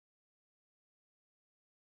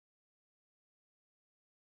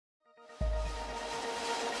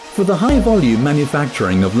For the high-volume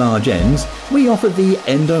manufacturing of large ends, we offer the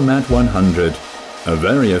Endomat 100, a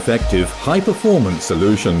very effective, high-performance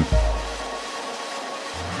solution.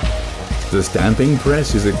 The stamping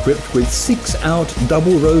press is equipped with 6-out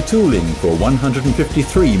double-row tooling for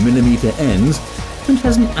 153mm ends and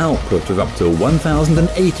has an output of up to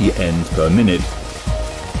 1080 ends per minute.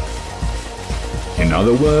 In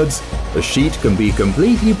other words, a sheet can be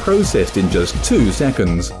completely processed in just 2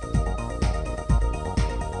 seconds.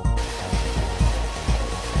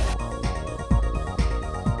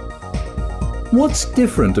 What's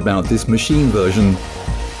different about this machine version?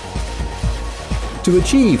 To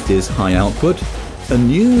achieve this high output, a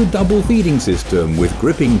new double feeding system with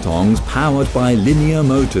gripping tongs powered by linear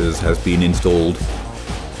motors has been installed.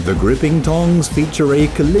 The gripping tongs feature a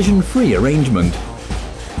collision-free arrangement.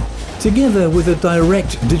 Together with a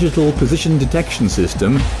direct digital position detection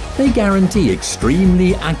system, they guarantee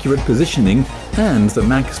extremely accurate positioning and the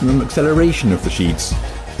maximum acceleration of the sheets.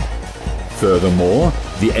 Furthermore,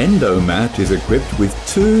 the Endomat is equipped with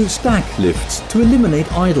 2 stack lifts to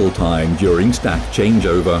eliminate idle time during stack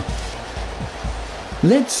changeover.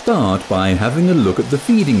 Let's start by having a look at the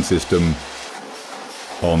feeding system.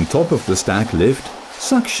 On top of the stack lift,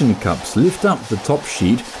 suction cups lift up the top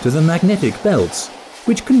sheet to the magnetic belts,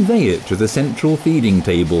 which convey it to the central feeding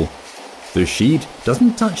table. The sheet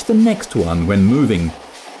doesn't touch the next one when moving.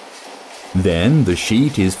 Then the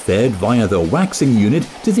sheet is fed via the waxing unit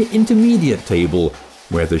to the intermediate table,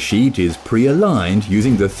 where the sheet is pre-aligned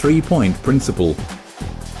using the 3-point principle.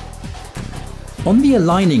 On the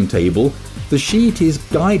aligning table, the sheet is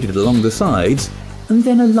guided along the sides and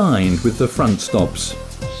then aligned with the front stops.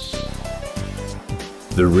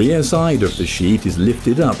 The rear side of the sheet is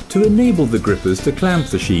lifted up to enable the grippers to clamp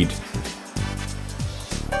the sheet.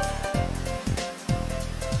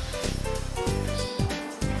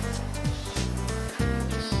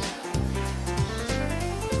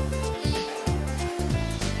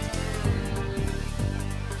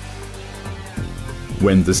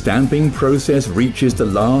 When the stamping process reaches the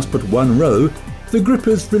last but one row, the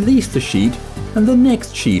grippers release the sheet and the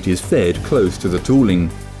next sheet is fed close to the tooling.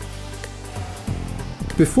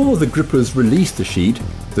 Before the grippers release the sheet,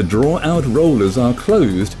 the draw-out rollers are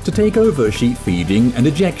closed to take over sheet feeding and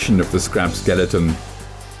ejection of the scrap skeleton.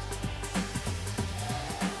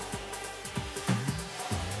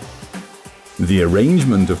 The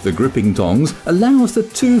arrangement of the gripping tongs allows the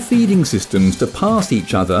 2 feeding systems to pass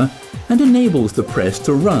each other and enables the press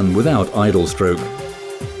to run without idle stroke.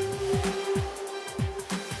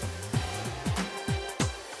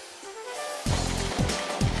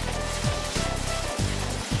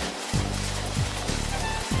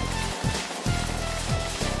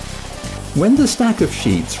 When the stack of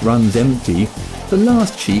sheets runs empty, the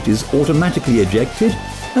last sheet is automatically ejected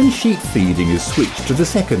and sheet feeding is switched to the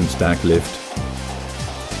second stack lift.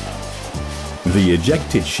 The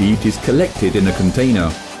ejected sheet is collected in a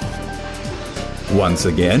container. Once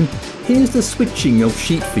again, here's the switching of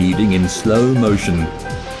sheet feeding in slow motion.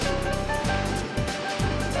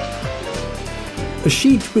 A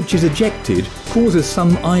sheet which is ejected causes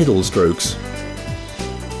some idle strokes.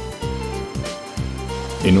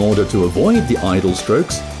 In order to avoid the idle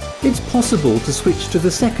strokes, it's possible to switch to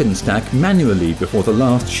the second stack manually before the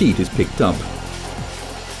last sheet is picked up.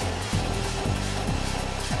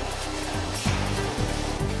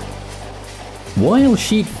 While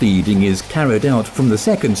sheet feeding is carried out from the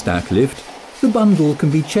second stack lift, the bundle can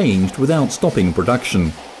be changed without stopping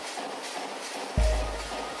production.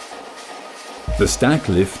 The stack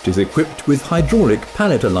lift is equipped with hydraulic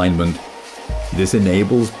pallet alignment. This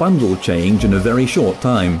enables bundle change in a very short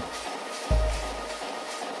time.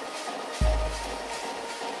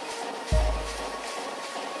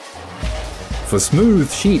 For smooth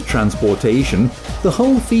sheet transportation, the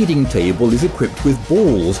whole feeding table is equipped with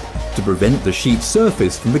balls to prevent the sheet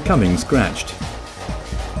surface from becoming scratched.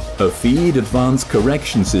 A feed advance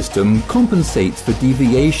correction system compensates for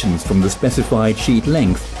deviations from the specified sheet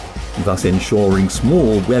length, thus ensuring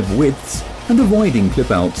small web widths and avoiding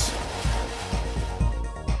clip-outs.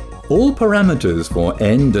 All parameters for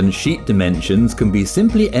end and sheet dimensions can be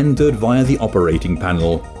simply entered via the operating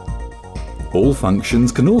panel. All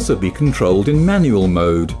functions can also be controlled in manual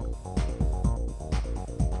mode.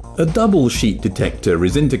 A double sheet detector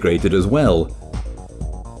is integrated as well.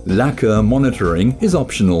 Lacquer monitoring is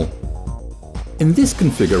optional. In this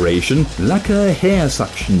configuration, lacquer hair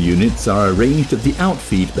suction units are arranged at the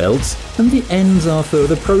outfeed belts and the ends are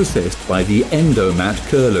further processed by the Endomat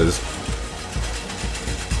curlers.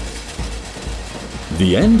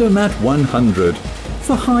 The Endomat 100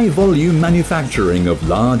 for high volume manufacturing of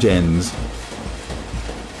large ends.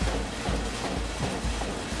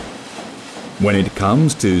 When it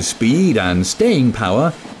comes to speed and staying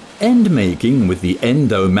power, end making with the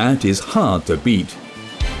Endo mat is hard to beat.